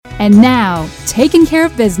And now, taking care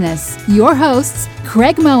of business, your hosts,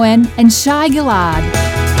 Craig Moen and Shai Gilad.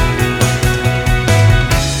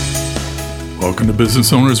 Welcome to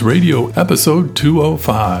Business Owners Radio, episode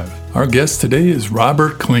 205. Our guest today is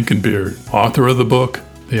Robert Klinkenbeard, author of the book,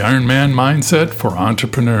 The Ironman Mindset for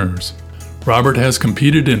Entrepreneurs. Robert has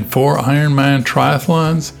competed in 4 Ironman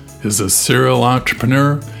triathlons, is a serial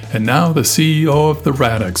entrepreneur, and now the CEO of the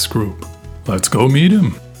Radix Group. Let's go meet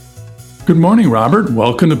him. Good morning, Robert.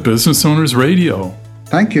 Welcome to Business Owners Radio.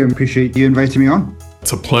 Thank you. I appreciate you inviting me on.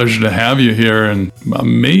 It's a pleasure to have you here, and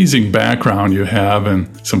amazing background you have and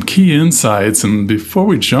some key insights. And before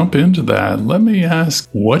we jump into that, let me ask,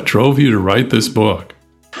 what drove you to write this book?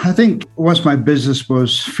 I think once my business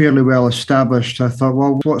was fairly well established, I thought,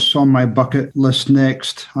 well, what's on my bucket list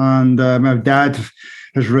next? And my dad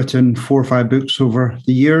has written 4 or 5 books over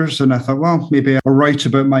the years. And I thought, well, maybe I'll write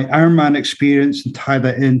about my Ironman experience and tie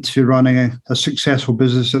that into running a successful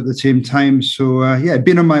business at the same time. So it'd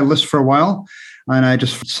been on my list for a while. And I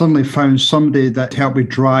just suddenly found somebody that helped me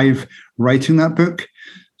drive writing that book.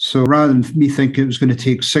 So rather than me thinking it was going to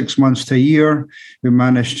take 6 months to a year, we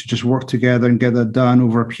managed to just work together and get that done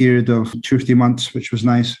over a period of 2 or 3 months, which was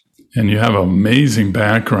nice. And you have an amazing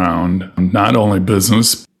background, not only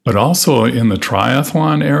business, but also in the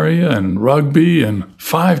triathlon area and rugby and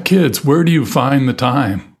 5 kids. Where do you find the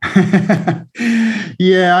time?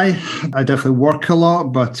 Yeah, I definitely work a lot,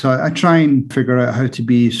 but I try and figure out how to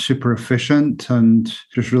be super efficient and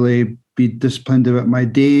just really be disciplined about my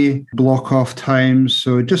day, block off times.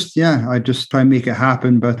 So I just try and make it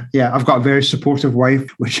happen. But yeah, I've got a very supportive wife,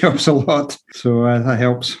 which helps a lot. So that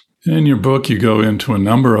helps. In your book, you go into a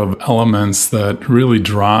number of elements that really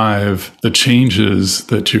drive the changes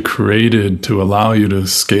that you created to allow you to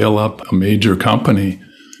scale up a major company.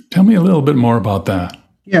 Tell me a little bit more about that.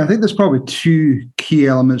 Yeah, I think there's probably 2 key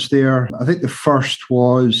elements there. I think the first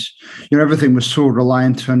was, everything was so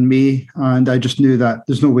reliant on me, and I just knew that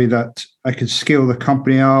there's no way that I could scale the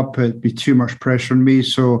company up. It'd be too much pressure on me.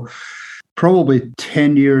 So probably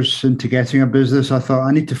 10 years into getting a business, I thought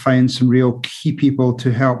I need to find some real key people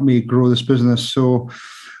to help me grow this business. So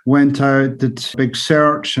went out, did a big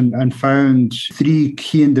search and found 3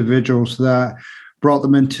 key individuals that brought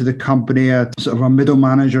them into the company at sort of a middle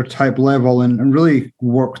manager type level and really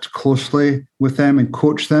worked closely with them and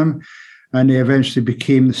coached them. And they eventually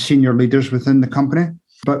became the senior leaders within the company.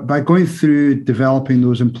 But by going through developing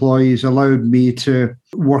those employees allowed me to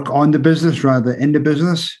work on the business rather than in the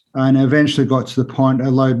business. And eventually got to the point it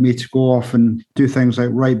allowed me to go off and do things like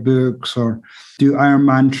write books or do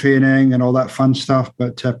Ironman training and all that fun stuff.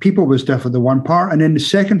 But people was definitely the one part. And then the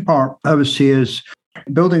second part, I would say, is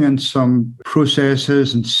building in some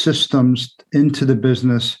processes and systems into the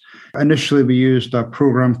business. Initially, we used a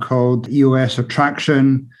program called EOS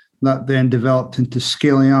Attraction that then developed into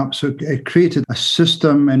scaling up. So it created a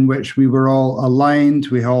system in which we were all aligned.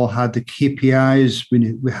 We all had the KPIs.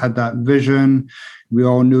 We had that vision. We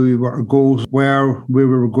all knew what our goals were, where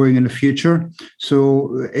we were going in the future.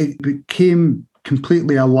 So it became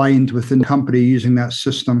completely aligned within the company using that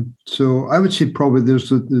system. So I would say probably there's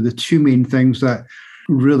the 2 main things that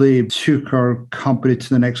really took our company to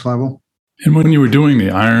the next level. And when you were doing the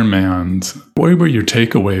Ironmans, what were your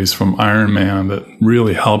takeaways from Ironman that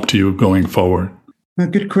really helped you going forward? A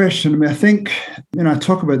good question. I think, I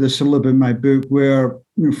talk about this a little bit in my book where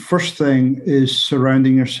first thing is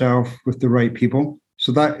surrounding yourself with the right people.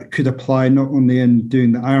 So that could apply not only in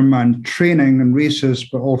doing the Ironman training and races,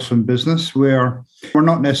 but also in business where we're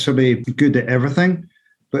not necessarily good at everything.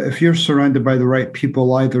 But if you're surrounded by the right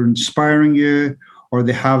people, either inspiring you or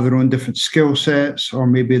they have their own different skill sets, or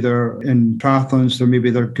maybe they're in triathlons, or maybe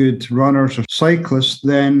they're good runners or cyclists,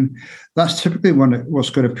 then that's typically what's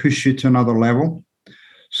going to push you to another level.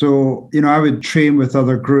 So, I would train with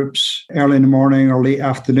other groups early in the morning or late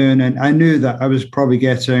afternoon, and I knew that I was probably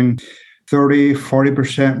getting 30,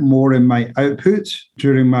 40% more in my output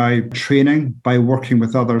during my training by working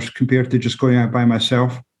with others compared to just going out by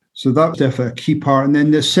myself. So that's definitely a key part. And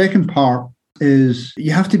then the second part is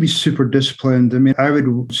you have to be super disciplined. I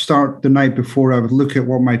would start the night before. I would look at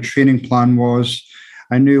what my training plan was.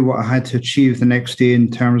 I knew what I had to achieve the next day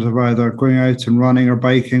in terms of either going out and running or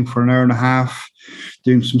biking for an hour and a half,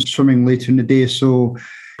 doing some swimming later in the day. So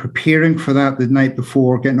preparing for that the night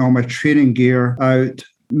before, getting all my training gear out,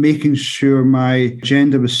 making sure my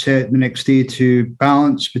agenda was set the next day to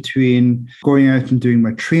balance between going out and doing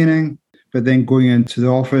my training, but then going into the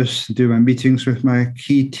office and doing my meetings with my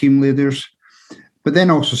key team leaders. but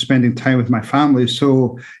then also spending time with my family.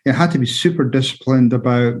 So I had to be super disciplined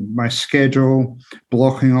about my schedule,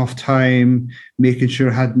 blocking off time, making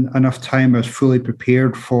sure I had enough time. I was fully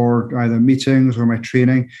prepared for either meetings or my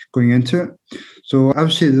training going into it. So I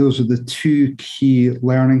would say those are the two key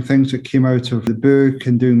learning things that came out of the book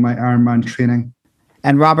and doing my Ironman training.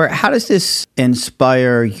 And Robert, how does this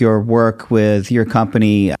inspire your work with your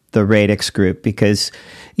company, the Radix Group? Because,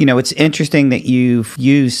 it's interesting that you've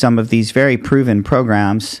used some of these very proven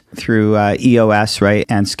programs through EOS, right,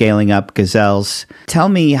 and scaling up Gazelles. Tell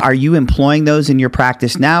me, are you employing those in your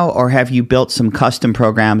practice now, or have you built some custom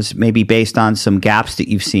programs maybe based on some gaps that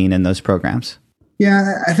you've seen in those programs?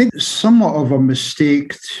 Yeah, I think somewhat of a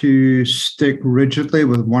mistake to stick rigidly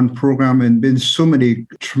with one program, and there's so many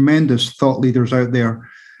tremendous thought leaders out there.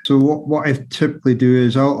 So what I typically do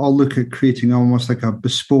is I'll look at creating almost like a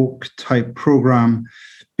bespoke type program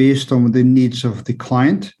based on the needs of the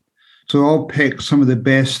client. So I'll pick some of the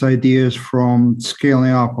best ideas from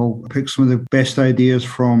scaling up. I'll pick some of the best ideas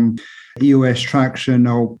from EOS traction.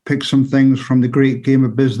 I'll pick some things from the great game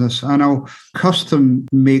of business, and I'll custom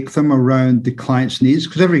make them around the client's needs,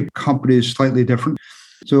 because every company is slightly different.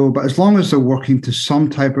 But as long as they're working to some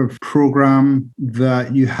type of program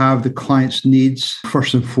that you have the client's needs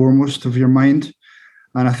first and foremost of your mind.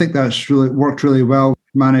 And I think that's really worked really well.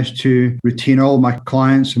 Managed to retain all my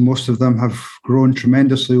clients, and most of them have grown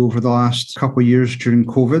tremendously over the last couple of years during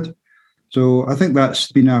COVID. So I think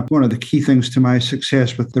that's been one of the key things to my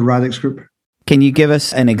success with the Radix Group. Can you give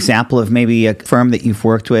us an example of maybe a firm that you've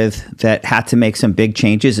worked with that had to make some big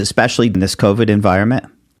changes, especially in this COVID environment?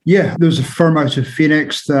 Yeah, there was a firm out of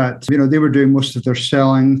Phoenix that, they were doing most of their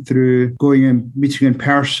selling through going and meeting in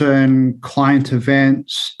person, client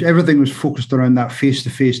events. Everything was focused around that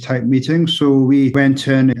face-to-face type meeting. So we went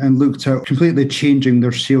in and looked at completely changing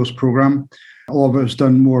their sales program. A lot of it was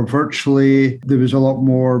done more virtually. There was a lot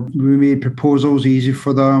more, we made proposals easy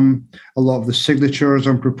for them. A lot of the signatures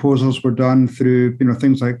on proposals were done through,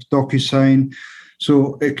 things like DocuSign.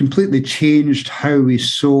 So it completely changed how we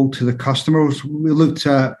sold to the customers. We looked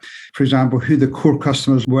at, for example, who the core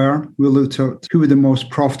customers were. We looked at who were the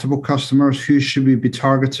most profitable customers, who should we be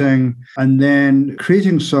targeting, and then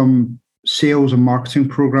creating some sales and marketing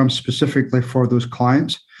programs specifically for those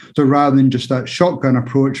clients. So rather than just that shotgun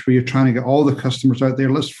approach where you're trying to get all the customers out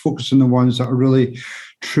there, let's focus on the ones that are really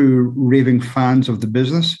true raving fans of the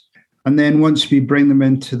business. And then once we bring them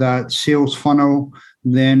into that sales funnel,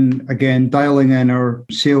 then again, dialing in our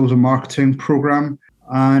sales and marketing program.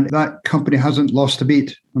 And that company hasn't lost a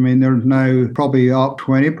beat. I mean, they're now probably up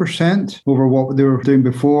 20% over what they were doing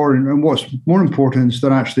before. And what's more important is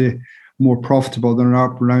they're actually more profitable. They're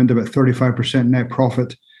up around about 35% net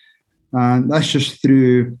profit. And that's just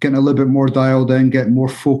through getting a little bit more dialed in, getting more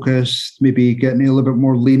focused, maybe getting a little bit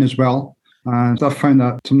more lean as well. And I've found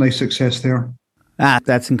that some nice success there.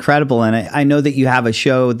 That's incredible. And I know that you have a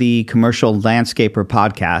show, the Commercial Landscaper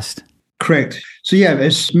podcast. Correct. So yeah,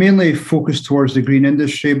 it's mainly focused towards the green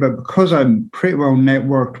industry, but because I'm pretty well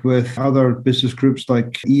networked with other business groups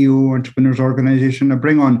like EO, Entrepreneurs Organization, I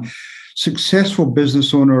bring on successful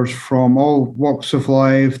business owners from all walks of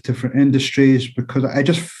life, different industries, because I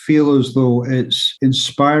just feel as though it's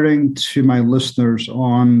inspiring to my listeners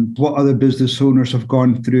on what other business owners have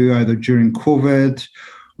gone through either during COVID,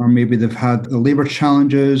 or maybe they've had the labor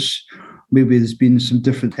challenges, maybe there's been some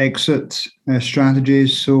different exit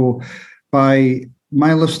strategies. So by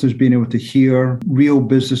my listeners being able to hear real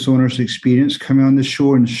business owners' experience coming on the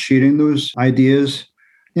show and sharing those ideas,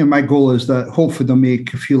 my goal is that hopefully they'll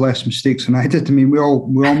make a few less mistakes than I did. I mean, we all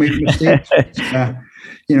make mistakes.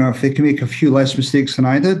 If they can make a few less mistakes than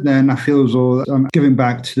I did, then I feel as though I'm giving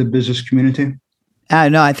back to the business community.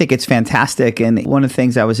 No, I think it's fantastic. And one of the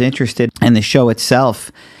things I was interested in the show itself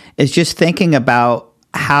is just thinking about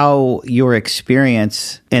how your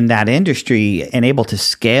experience in that industry and able to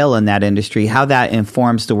scale in that industry, how that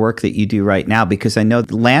informs the work that you do right now. Because I know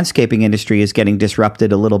the landscaping industry is getting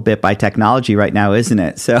disrupted a little bit by technology right now, isn't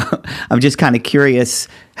it? So I'm just kind of curious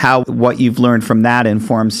how what you've learned from that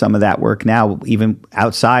informs some of that work now, even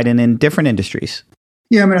outside and in different industries.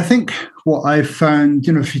 Yeah, I mean, I think what I've found,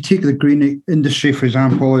 if you take the green industry, for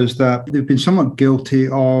example, is that they've been somewhat guilty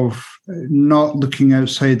of not looking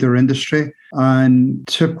outside their industry and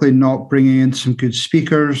typically not bringing in some good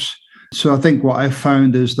speakers. So I think what I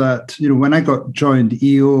found is that, when I joined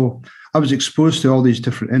EO, I was exposed to all these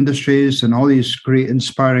different industries and all these great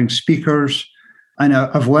inspiring speakers. And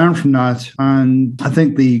I've learned from that. And I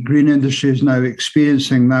think the green industry is now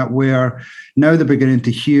experiencing that, where now they're beginning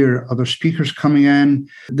to hear other speakers coming in.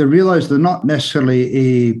 They realize they're not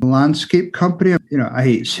necessarily a landscape company. I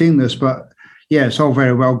hate saying this, but yeah, it's all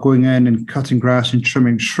very well going in and cutting grass and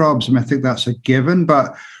trimming shrubs. I think that's a given,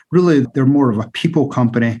 but really they're more of a people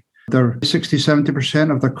company. They're 60,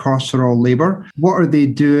 70% of their costs are all labor. What are they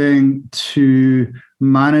doing to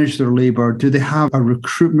manage their labor? Do they have a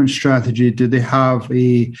recruitment strategy? Do they have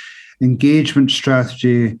a engagement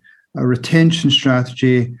strategy, a retention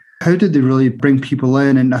strategy? How do they really bring people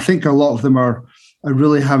in? And I think a lot of them are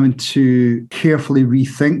really having to carefully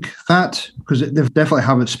rethink that, because they definitely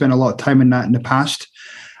haven't spent a lot of time in that in the past.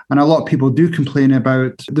 And a lot of people do complain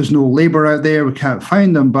about there's no labor out there, we can't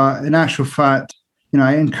find them. But in actual fact,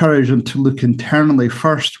 I encourage them to look internally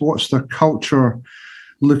first. What's their culture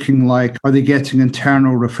looking like? Are they getting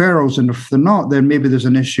internal referrals? And if they're not, then maybe there's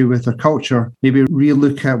an issue with their culture. Maybe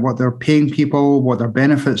relook at what they're paying people, what their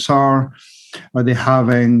benefits are. Are they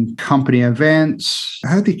having company events?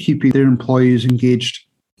 How are they keeping their employees engaged?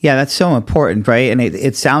 Yeah, that's so important, right? And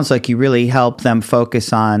it sounds like you really help them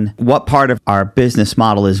focus on what part of our business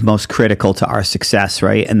model is most critical to our success,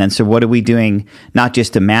 right? And then so what are we doing not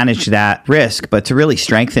just to manage that risk, but to really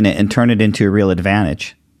strengthen it and turn it into a real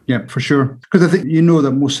advantage? Yeah, for sure. Because I think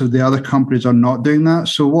that most of the other companies are not doing that.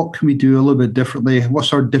 So what can we do a little bit differently?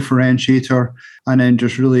 What's our differentiator? And then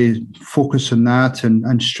just really focus on that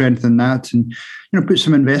and strengthen that and, put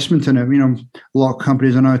some investment in it. A lot of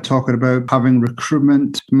companies are now talking about having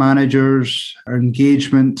recruitment managers,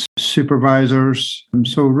 engagement supervisors.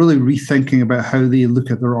 So really rethinking about how they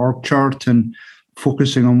look at their org chart and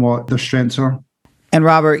focusing on what their strengths are. And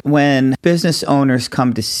Robert, when business owners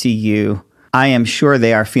come to see you, I am sure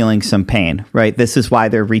they are feeling some pain, right? This is why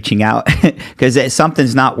they're reaching out, because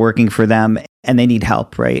something's not working for them and they need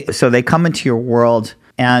help, right? So they come into your world.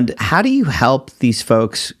 And how do you help these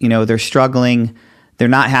folks? They're struggling. They're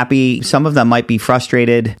not happy. Some of them might be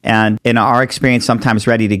frustrated and, in our experience, sometimes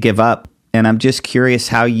ready to give up. And I'm just curious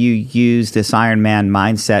how you use this Iron Man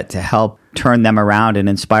mindset to help turn them around and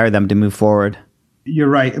inspire them to move forward. You're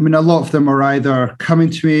right. A lot of them are either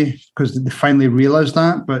coming to me because they finally realize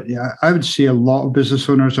that. But yeah, I would say a lot of business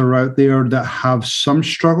owners are out there that have some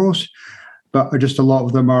struggles, but just a lot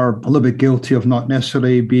of them are a little bit guilty of not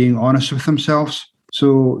necessarily being honest with themselves.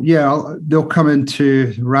 So yeah, they'll come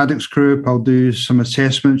into Radix Group. I'll do some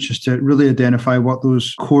assessments just to really identify what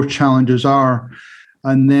those core challenges are.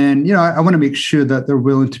 And then, I want to make sure that they're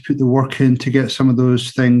willing to put the work in to get some of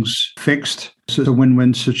those things fixed. So it's a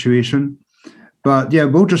win-win situation. But yeah,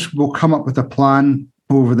 we'll come up with a plan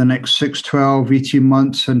over the next 6, 12, 18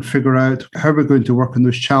 months and figure out how we're going to work on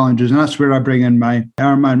those challenges. And that's where I bring in my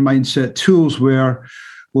Iron Man mindset tools, where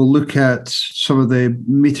we'll look at some of the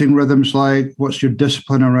meeting rhythms, like what's your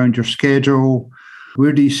discipline around your schedule?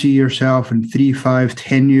 Where do you see yourself in 3, 5,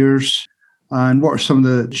 10 years? And what are some of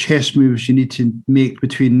the chess moves you need to make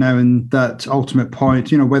between now and that ultimate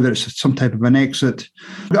point, whether it's some type of an exit.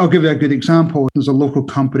 I'll give you a good example. There's a local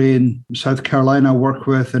company in South Carolina I work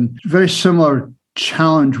with, and very similar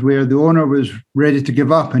challenge where the owner was ready to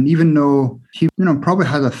give up. And even though he probably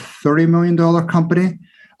had a $30 million company,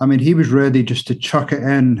 he was ready just to chuck it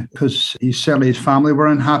in, because certainly his family were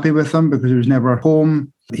unhappy with him because he was never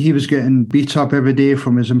home. He was getting beat up every day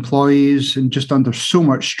from his employees and just under so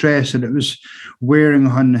much stress, and it was wearing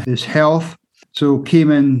on his health. So came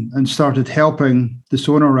in and started helping this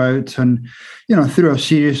owner out, and, through a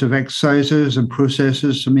series of exercises and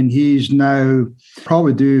processes. He's now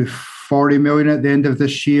probably due $40 million at the end of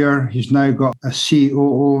this year. He's now got a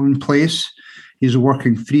COO in place. He's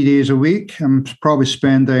working 3 days a week and probably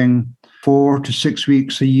spending 4 to 6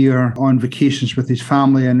 weeks a year on vacations with his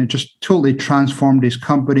family, and it just totally transformed his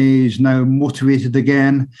company. He's now motivated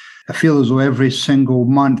again. I feel as though every single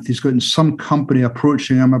month he's gotten some company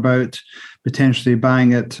approaching him about potentially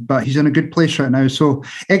buying it, but he's in a good place right now. So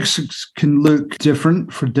exits can look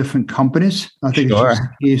different for different companies. I think Sure.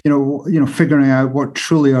 It's just figuring out what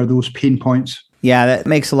truly are those pain points. Yeah, that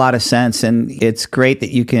makes a lot of sense. And it's great that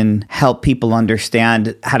you can help people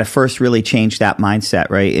understand how to first really change that mindset,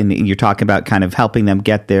 right? And you're talking about kind of helping them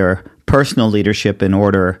get their personal leadership in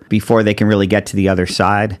order before they can really get to the other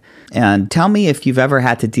side. And tell me if you've ever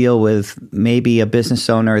had to deal with maybe a business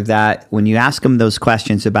owner that when you ask them those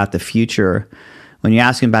questions about the future, when you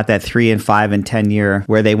ask them about that 3 and 5 and 10 year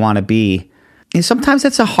where they want to be, and sometimes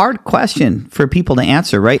it's a hard question for people to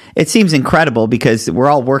answer, right? It seems incredible because we're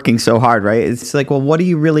all working so hard, right? It's like, well, what are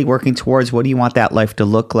you really working towards? What do you want that life to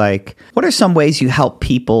look like? What are some ways you help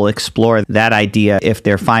people explore that idea if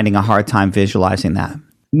they're finding a hard time visualizing that?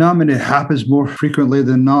 No, I mean, it happens more frequently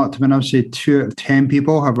than not. I mean, I would say 2 out of 10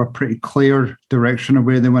 people have a pretty clear direction of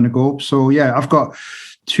where they want to go. So yeah, I've got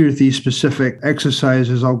 2 or 3 specific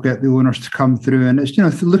exercises I'll get the owners to come through. And it's,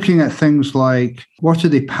 looking at things like, what are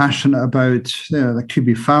they passionate about? It could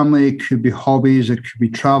be family, it could be hobbies, it could be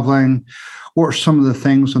traveling. What are some of the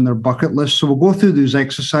things on their bucket list? So we'll go through those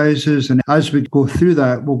exercises. And as we go through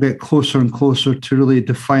that, we'll get closer and closer to really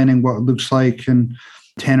defining what it looks like in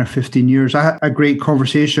 10 or 15 years. I had a great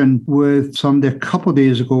conversation with somebody a couple of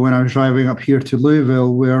days ago when I was driving up here to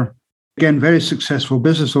Louisville, where, again, very successful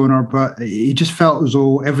business owner, but he just felt as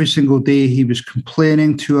though every single day he was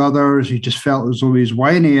complaining to others. He just felt as though he was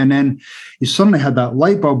whiny. And then he suddenly had that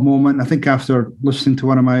light bulb moment, I think after listening to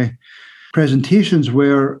one of my presentations,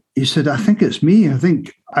 where he said, I think it's me. I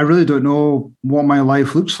think I really don't know what my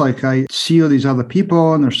life looks like. I see all these other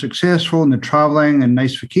people and they're successful and they're traveling and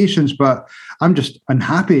nice vacations, but I'm just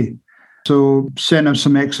unhappy. So sent him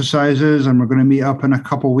some exercises and we're going to meet up in a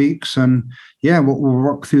couple of weeks. And yeah, we'll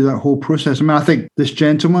work through that whole process. I mean, I think this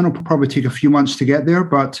gentleman will probably take a few months to get there,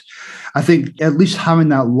 but I think at least having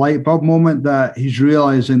that light bulb moment that he's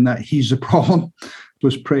realizing that he's the problem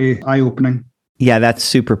was pretty eye-opening. Yeah, that's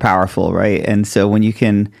super powerful, right? And so when you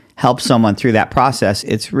can help someone through that process,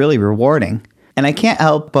 it's really rewarding. And I can't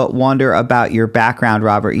help but wonder about your background,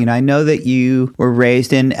 Robert. I know that you were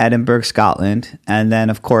raised in Edinburgh, Scotland, and then,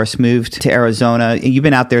 of course, moved to Arizona. You've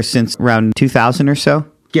been out there since around 2000 or so?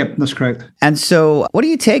 Yep, that's correct. And so what do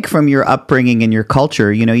you take from your upbringing and your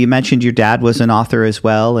culture? You mentioned your dad was an author as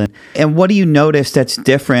well. And what do you notice that's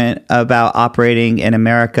different about operating in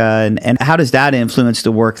America? And how does that influence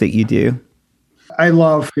the work that you do? I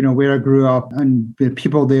love, where I grew up, and the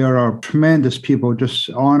people there are tremendous people, just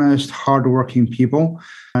honest, hardworking people.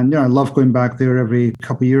 And, I love going back there every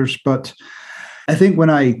couple of years. But I think when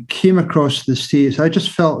I came across the States, I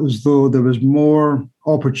just felt as though there was more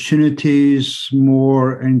opportunities,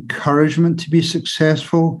 more encouragement to be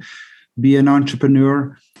successful, be an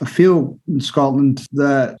entrepreneur. I feel in Scotland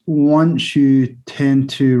that once you tend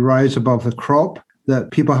to rise above the crop,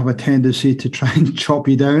 that people have a tendency to try and chop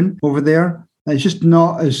you down over there. It's just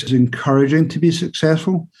not as encouraging to be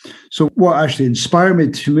successful. So what actually inspired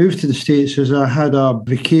me to move to the States is I had a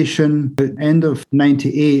vacation at the end of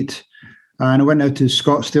 98, and I went out to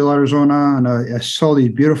Scottsdale, Arizona, and I saw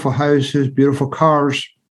these beautiful houses, beautiful cars.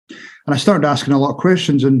 And I started asking a lot of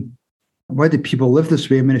questions. And why do people live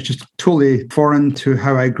this way? I mean, it's just totally foreign to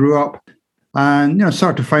how I grew up. And, I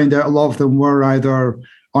started to find out a lot of them were either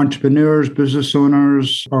entrepreneurs, business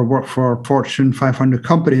owners, or work for Fortune 500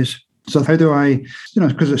 companies. So how do I,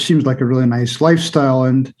 because it seems like a really nice lifestyle.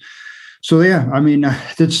 And so, yeah, I mean, I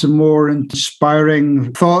did some more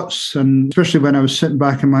inspiring thoughts, and especially when I was sitting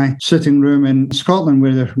back in my sitting room in Scotland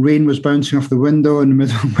where the rain was bouncing off the window in the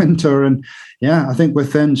middle of winter. And yeah, I think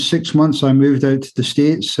within 6 months, I moved out to the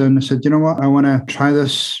States and I said, you know what, I want to try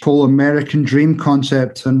this whole American dream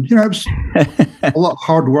concept. And, it was a lot of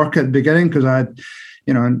hard work at the beginning because I had,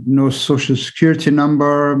 no social security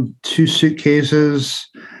number, 2 suitcases,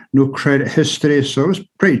 no credit history. So it was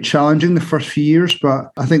pretty challenging the first few years,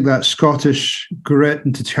 but I think that Scottish grit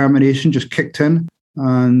and determination just kicked in.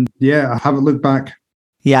 And yeah, I haven't looked back.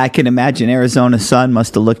 Yeah, I can imagine Arizona sun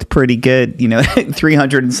must have looked pretty good.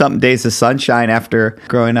 300 and something days of sunshine after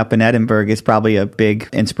growing up in Edinburgh is probably a big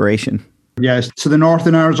inspiration. Yes. To the north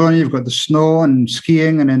in Arizona, you've got the snow and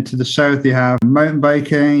skiing, and then to the south, you have mountain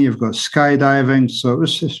biking, you've got skydiving. So it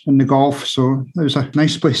was just in the golf. So it was a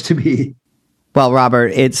nice place to be. Well,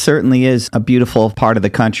 Robert, it certainly is a beautiful part of the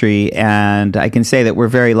country, and I can say that we're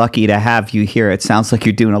very lucky to have you here. It sounds like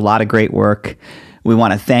you're doing a lot of great work. We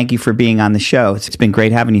want to thank you for being on the show. It's been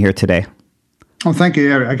great having you here today. Oh, thank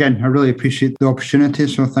you. Again, I really appreciate the opportunity,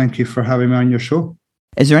 so thank you for having me on your show.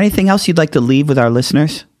 Is there anything else you'd like to leave with our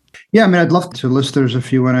listeners? Yeah, I mean, I'd love to listeners,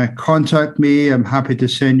 if you want to contact me, I'm happy to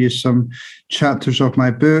send you some chapters of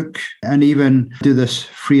my book and even do this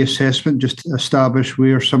free assessment just to establish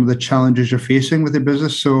where some of the challenges you're facing with the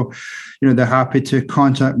business. So, they're happy to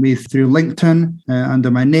contact me through LinkedIn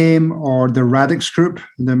under my name or the Radix Group.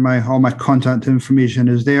 And then all my contact information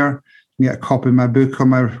is there. You can get a copy of my book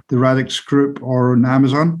on the Radix Group or on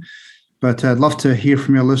Amazon. But I'd love to hear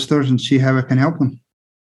from your listeners and see how I can help them.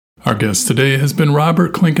 Our guest today has been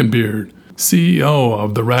Robert Klinkenbeard, CEO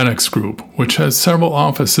of the Radix Group, which has several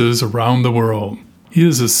offices around the world. He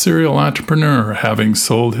is a serial entrepreneur, having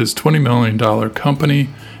sold his $20 million company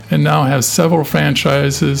and now has several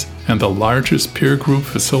franchises and the largest peer group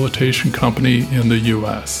facilitation company in the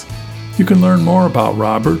U.S. You can learn more about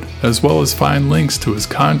Robert, as well as find links to his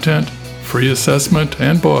content, free assessment,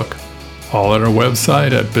 and book, all at our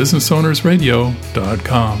website at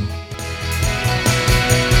businessownersradio.com.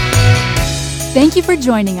 Thank you for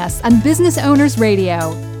joining us on Business Owners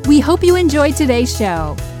Radio. We hope you enjoyed today's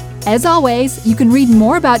show. As always, you can read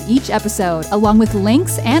more about each episode along with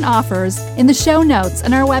links and offers in the show notes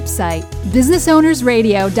on our website,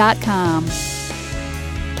 businessownersradio.com.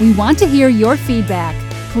 We want to hear your feedback.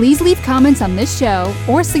 Please leave comments on this show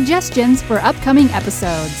or suggestions for upcoming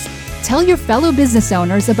episodes. Tell your fellow business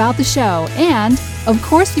owners about the show, and, of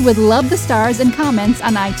course, we would love the stars and comments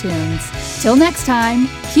on iTunes. Till next time,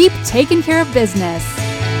 keep taking care of business.